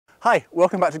Hi,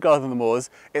 welcome back to Garden on the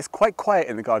Moors. It's quite quiet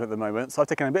in the garden at the moment, so I've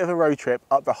taken a bit of a road trip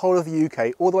up the whole of the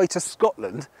UK, all the way to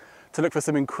Scotland, to look for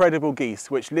some incredible geese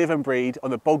which live and breed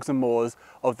on the bogs and moors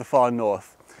of the far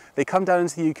north. They come down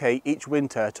into the UK each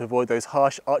winter to avoid those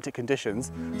harsh Arctic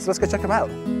conditions, so let's go check them out.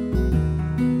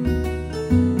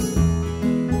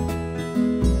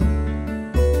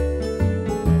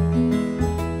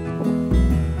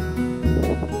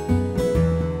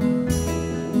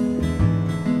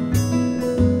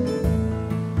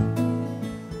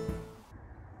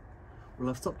 Well,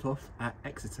 I've stopped off at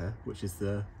Exeter, which is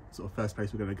the sort of first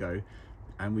place we're going to go,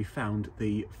 and we found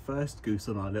the first goose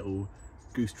on our little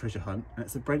goose treasure hunt, and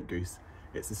it's a Brent goose.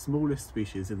 It's the smallest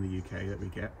species in the UK that we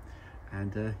get,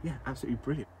 and yeah, absolutely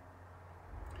brilliant.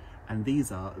 And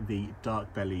these are the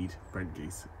dark-bellied Brent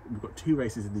geese. We've got two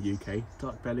races in the UK,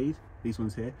 dark-bellied, these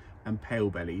ones here, and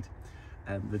pale-bellied.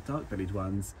 The dark-bellied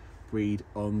ones breed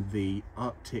on the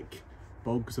Arctic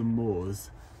bogs and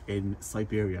moors in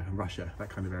Siberia and Russia, that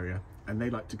kind of area. And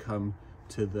they like to come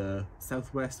to the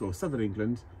southwest or southern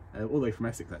England, all the way from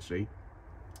Essex actually,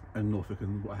 and Norfolk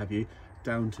and what have you,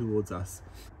 down towards us.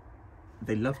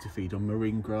 They love to feed on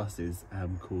marine grasses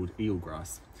called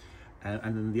eelgrass. And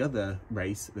then the other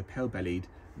race, the pale-bellied,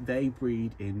 they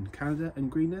breed in Canada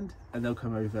and Greenland, and they'll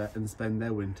come over and spend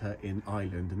their winter in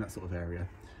Ireland and that sort of area.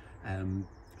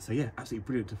 So yeah, absolutely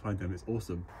brilliant to find them, it's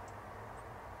awesome.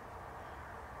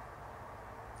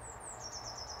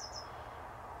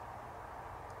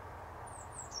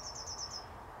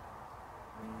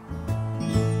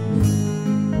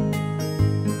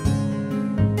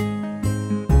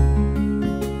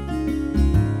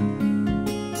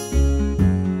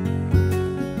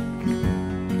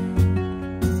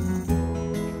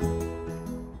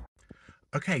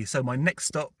 Okay, so my next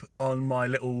stop on my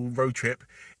little road trip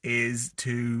is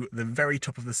to the very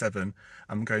top of the Severn.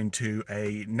 I'm going to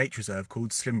a nature reserve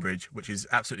called Slimbridge, which is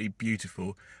absolutely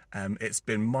beautiful. It's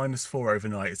been -4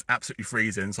 overnight, it's absolutely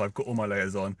freezing, so I've got all my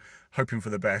layers on, hoping for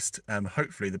the best.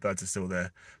 Hopefully the birds are still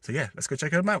there. So yeah, let's go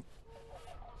check them out.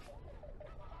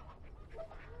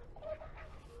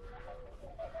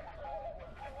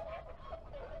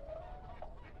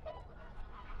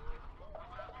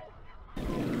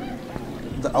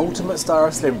 The ultimate star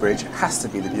of Slimbridge has to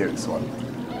be the Bewick swan.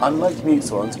 Unlike mute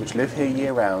swans, which live here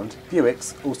year-round,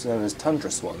 Bewicks, also known as tundra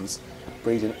swans,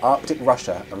 breed in Arctic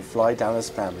Russia and fly down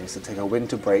as families to take a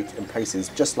winter break in places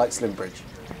just like Slimbridge.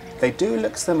 They do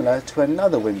look similar to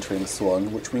another wintering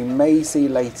swan, which we may see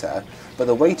later, but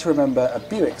the way to remember a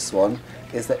Bewick swan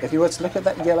is that if you were to look at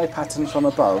that yellow pattern from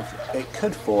above, it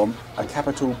could form a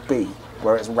capital B,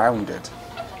 where it's rounded.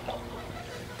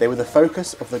 They were the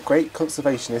focus of the great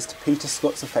conservationist Peter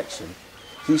Scott's affection.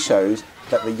 He showed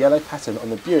that the yellow pattern on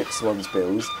the Bewick swan's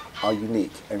bills are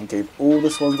unique and gave all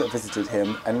the swans that visited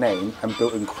him a name and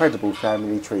built incredible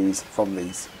family trees from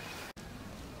these.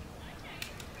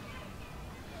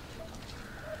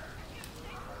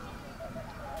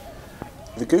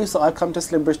 The goose that I've come to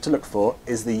Slimbridge to look for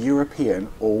is the European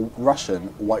or Russian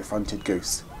white-fronted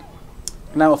goose.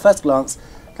 Now at first glance,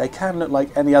 they can look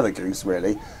like any other goose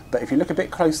really, but if you look a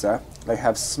bit closer, they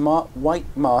have smart white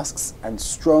masks and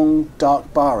strong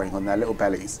dark barring on their little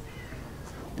bellies.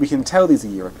 We can tell these are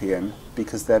European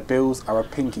because their bills are a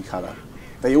pinky colour.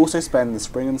 They also spend the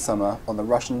spring and summer on the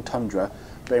Russian tundra,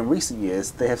 but in recent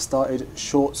years they have started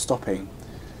short stopping.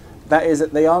 That is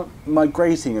that they aren't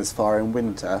migrating as far in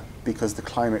winter because the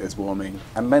climate is warming,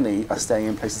 and many are staying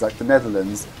in places like the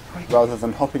Netherlands rather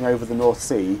than hopping over the North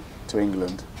Sea to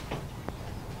England.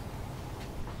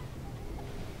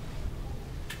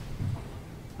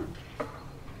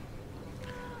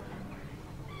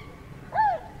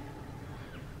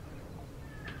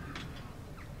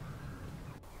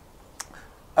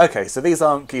 Okay, so these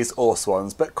aren't geese or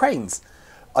swans, but cranes.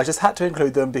 I just had to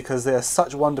include them because they are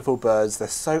such wonderful birds, they're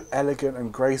so elegant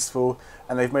and graceful,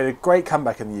 and they've made a great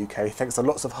comeback in the UK thanks to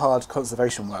lots of hard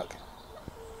conservation work.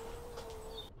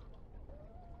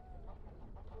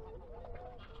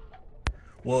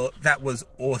 Well, that was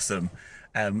awesome.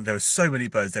 There were so many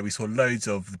birds there. We saw loads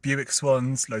of the Bewick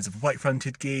swans, loads of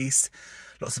white-fronted geese,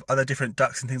 lots of other different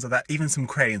ducks and things like that, even some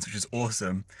cranes, which is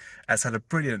awesome. I've had a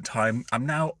brilliant time. I'm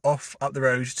now off up the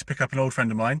road to pick up an old friend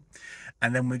of mine,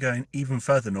 and then we're going even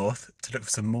further north to look for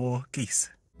some more geese.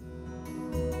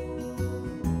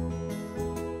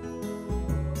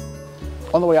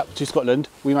 On the way up to Scotland,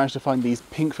 we managed to find these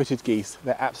pink-footed geese.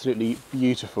 They're absolutely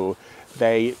beautiful.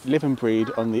 They live and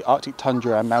breed on the Arctic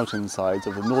tundra and mountain sides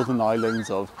of the northern islands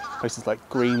of places like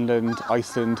Greenland,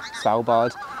 Iceland,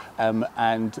 Svalbard,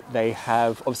 and they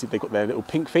have, obviously they've got their little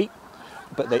pink feet,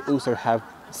 but they also have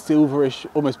silverish,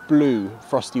 almost blue,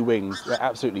 frosty wings. They're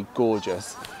absolutely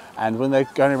gorgeous. And when they're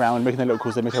going around making their little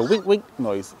calls, they make a wink wink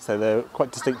noise, so they're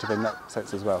quite distinctive in that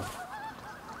sense as well.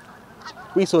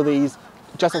 We saw these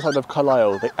just outside of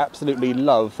Carlisle. They absolutely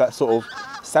love that sort of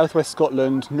southwest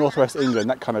Scotland, northwest England,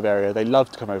 that kind of area. They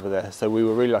love to come over there, so we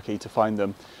were really lucky to find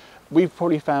them. We've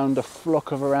probably found a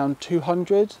flock of around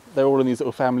 200. They're all in these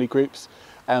little family groups,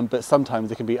 but sometimes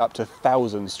they can be up to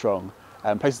 1,000 strong.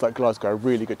 Places like Glasgow are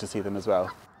really good to see them as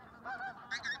well.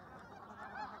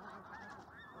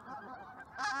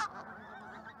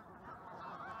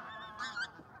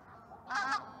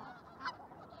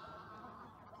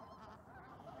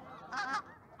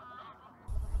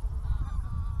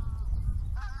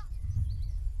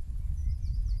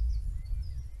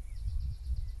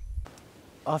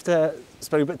 After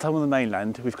spending a bit of time on the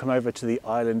mainland, we've come over to the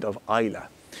island of Islay.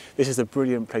 This is a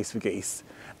brilliant place for geese,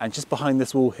 and just behind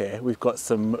this wall here we've got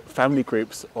some family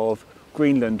groups of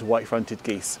Greenland white-fronted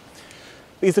geese.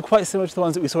 These are quite similar to the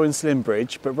ones that we saw in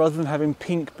Slimbridge, but rather than having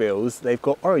pink bills, they've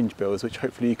got orange bills, which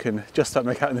hopefully you can just about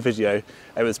make out in the video.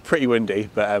 It was pretty windy,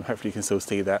 but hopefully you can still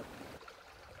see that.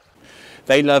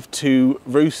 They love to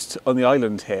roost on the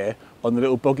island here on the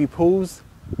little boggy pools,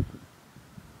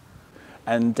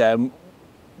 and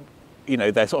you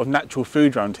know, their sort of natural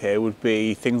food around here would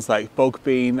be things like bog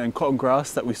bean and cotton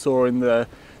grass that we saw in the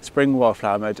spring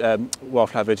wildflower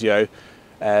video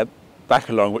back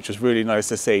along, which was really nice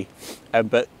to see.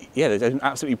 But yeah, they're doing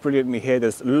absolutely brilliantly here.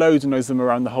 There's loads and loads of them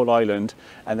around the whole island,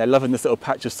 and they're loving this little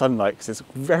patch of sunlight because it's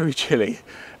very chilly.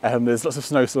 There's lots of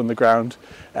snow still on the ground,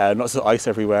 lots of ice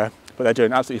everywhere, but they're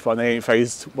doing absolutely fine. They ain't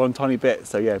phased one tiny bit,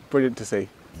 so yeah, brilliant to see.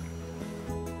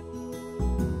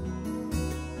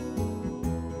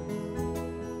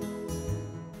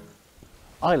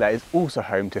 Islay is also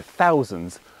home to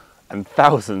thousands and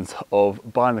thousands of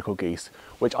barnacle geese,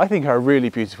 which I think are a really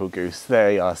beautiful goose.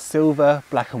 They are silver,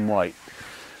 black and white,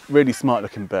 really smart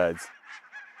looking birds.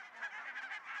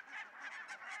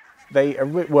 They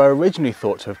were originally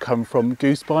thought to have come from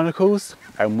goose barnacles,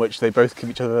 which they both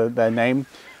give each other their name,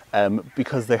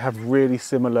 because they have really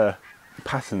similar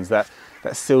patterns, that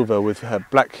silver with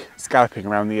black scalloping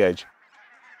around the edge.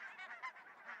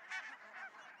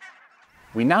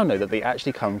 We now know that they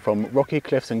actually come from rocky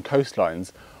cliffs and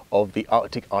coastlines of the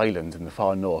Arctic islands in the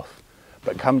far north,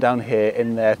 but come down here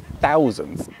in their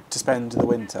thousands to spend the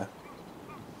winter.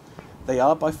 They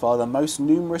are by far the most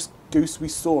numerous goose we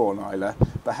saw on Islay,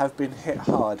 but have been hit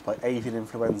hard by avian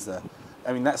influenza.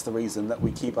 I mean, that's the reason that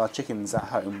we keep our chickens at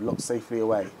home, locked safely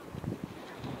away.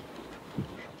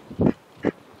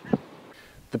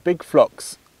 The big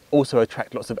flocks also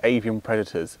attract lots of avian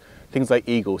predators. Things like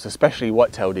eagles, especially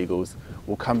white-tailed eagles,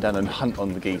 will come down and hunt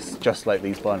on the geese, just like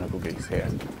these barnacle geese here.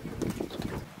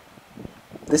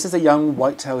 This is a young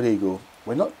white-tailed eagle.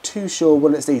 We're not too sure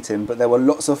what it's eaten, but there were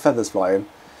lots of feathers flying.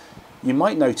 You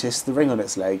might notice the ring on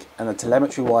its leg and a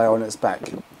telemetry wire on its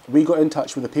back. We got in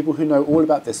touch with the people who know all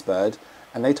about this bird,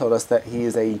 and they told us that he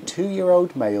is a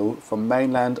 2-year-old male from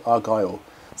mainland Argyll,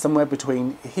 somewhere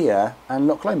between here and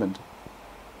Loch Lomond.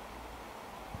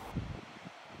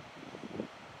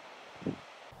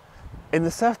 In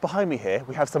the surf behind me here,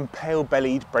 we have some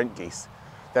pale-bellied Brent geese.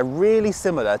 They're really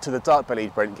similar to the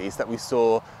dark-bellied Brent geese that we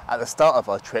saw at the start of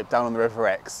our trip down on the River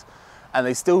Exe, and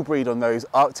they still breed on those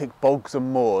Arctic bogs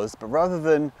and moors, but rather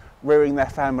than rearing their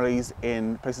families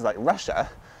in places like Russia,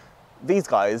 these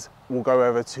guys will go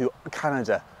over to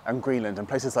Canada and Greenland and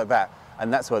places like that,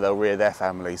 and that's where they'll rear their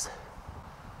families.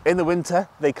 In the winter,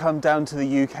 they come down to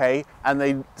the UK, and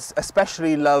they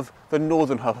especially love the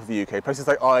northern half of the UK, places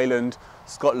like Ireland,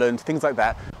 Scotland, things like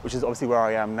that, which is obviously where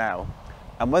I am now.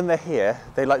 And when they're here,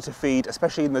 they like to feed,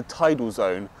 especially in the tidal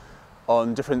zone,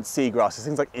 on different sea grasses,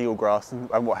 things like eelgrass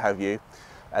and what have you.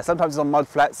 Sometimes it's on mud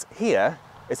flats. Here,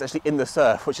 it's actually in the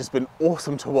surf, which has been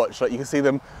awesome to watch. Like, you can see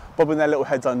them bobbing their little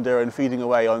heads under and feeding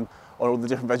away on all the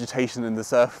different vegetation in the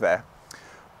surf there.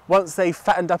 Once they've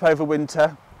fattened up over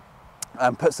winter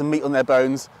and put some meat on their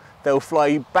bones, they'll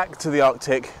fly back to the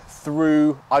Arctic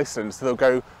through Iceland. So they'll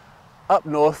go up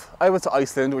north over to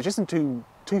Iceland, which isn't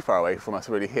too far away from us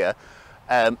really here,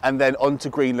 and then on to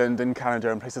Greenland and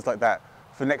Canada and places like that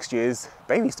for next year's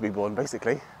babies to be born,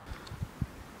 basically.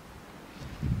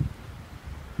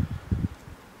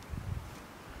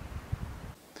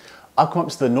 I've come up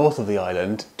to the north of the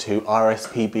island to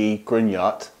RSPB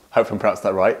Grunyart, hopefully I pronounced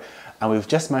that right, and we've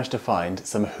just managed to find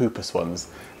some hooper swans.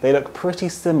 They look pretty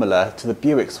similar to the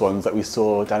Buick swans that we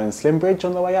saw down in Slimbridge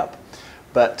on the way up,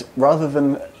 but rather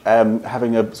than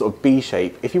having a sort of B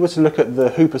shape, if you were to look at the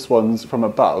hooper swans from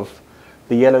above,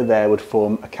 the yellow there would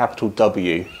form a capital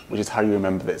W, which is how you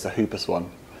remember that it's a hooper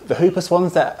swan. The hooper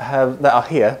swans that are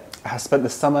here have spent the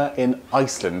summer in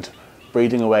Iceland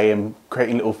breeding away and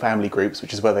creating little family groups,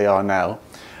 which is where they are now.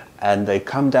 And they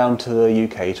come down to the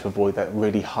UK to avoid that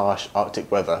really harsh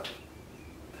Arctic weather.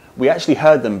 We actually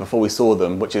heard them before we saw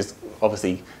them, which is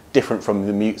obviously different from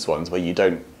the mute swans, where you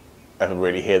don't ever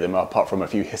really hear them apart from a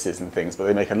few hisses and things, but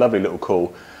they make a lovely little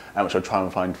call, which I'll try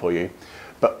and find for you.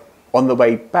 But on the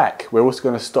way back, we're also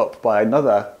going to stop by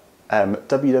another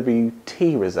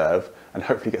WWT reserve and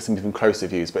hopefully get some even closer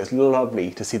views. But it's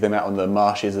lovely to see them out on the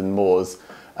marshes and moors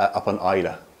up on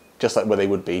Islay, just like where they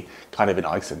would be kind of in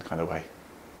Iceland kind of way.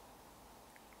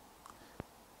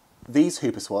 These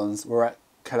hooper swans were at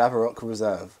Caerlaverock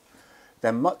Reserve.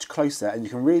 They're much closer, and you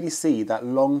can really see that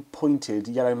long pointed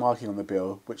yellow marking on the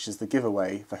bill, which is the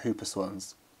giveaway for hooper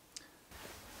swans.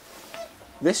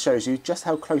 This shows you just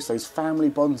how close those family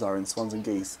bonds are in swans and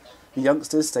geese. The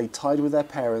youngsters stay tied with their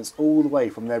parents all the way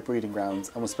from their breeding grounds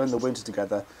and will spend the winter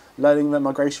together, learning their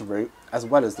migration route as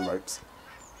well as the ropes.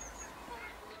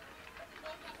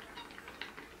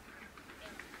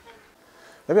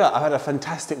 There we are. I've had a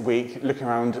fantastic week looking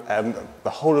around the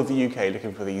whole of the UK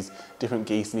looking for these different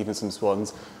geese and even some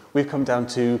swans. We've come down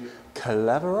to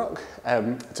Caerlaverock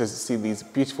to see these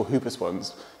beautiful hooper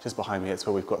swans just behind me. It's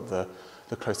where we've got the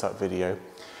close-up video.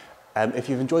 If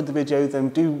you've enjoyed the video, then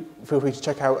do feel free to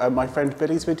check out my friend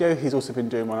Billy's video. He's also been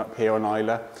doing one up here on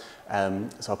Islay.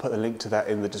 So I'll put the link to that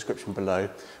in the description below.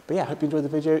 But yeah, I hope you enjoyed the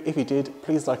video. If you did,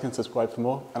 please like and subscribe for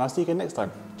more, and I'll see you again next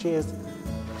time. Cheers.